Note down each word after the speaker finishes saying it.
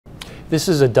This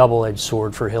is a double-edged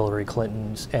sword for Hillary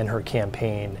Clinton and her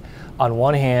campaign. On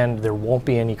one hand, there won't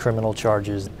be any criminal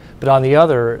charges, but on the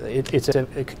other, it's a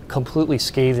completely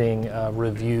scathing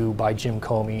review by Jim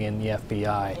Comey and the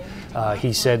FBI.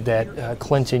 He said that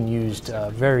Clinton used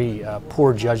very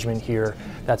poor judgment here.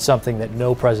 That's something that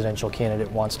no presidential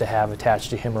candidate wants to have attached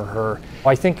to him or her.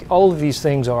 I think all of these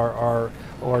things are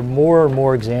more and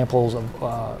more examples of,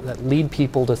 that lead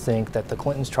people to think that the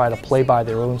Clintons try to play by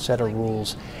their own set of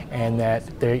rules and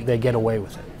that they get away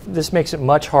with it. This makes it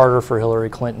much harder for Hillary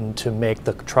Clinton to make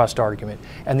the trust argument.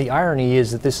 And the irony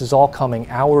is that this is all coming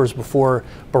hours before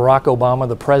Barack Obama,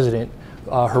 the president,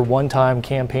 her one-time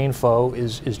campaign foe,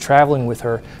 is traveling with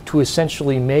her to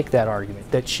essentially make that argument,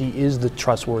 that she is the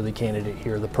trustworthy candidate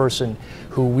here, the person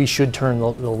who we should turn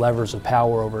the levers of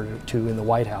power over to in the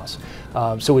White House.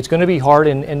 So it's going to be hard,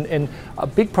 and a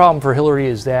big problem for Hillary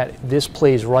is that this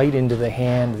plays right into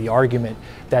the argument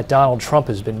that Donald Trump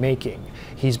has been making.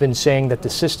 He's been saying that the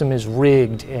system is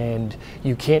rigged and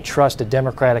you can't trust a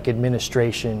Democratic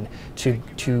administration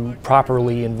to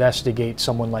properly investigate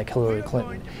someone like Hillary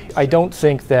Clinton. I don't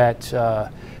think that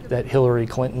that Hillary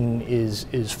Clinton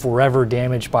is forever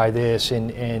damaged by this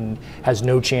and has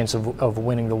no chance of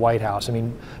winning the White House. I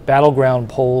mean, battleground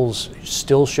polls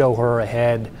still show her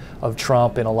ahead of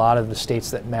Trump in a lot of the states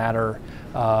that matter.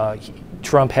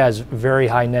 Trump has very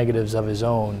high negatives of his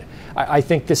own. I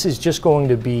think this is just going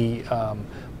to be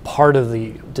part of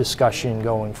the discussion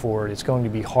going forward. It's going to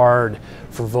be hard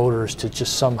for voters to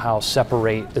just somehow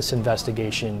separate this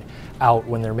investigation out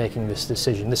when they're making this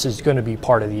decision. This is going to be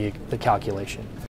part of the calculation.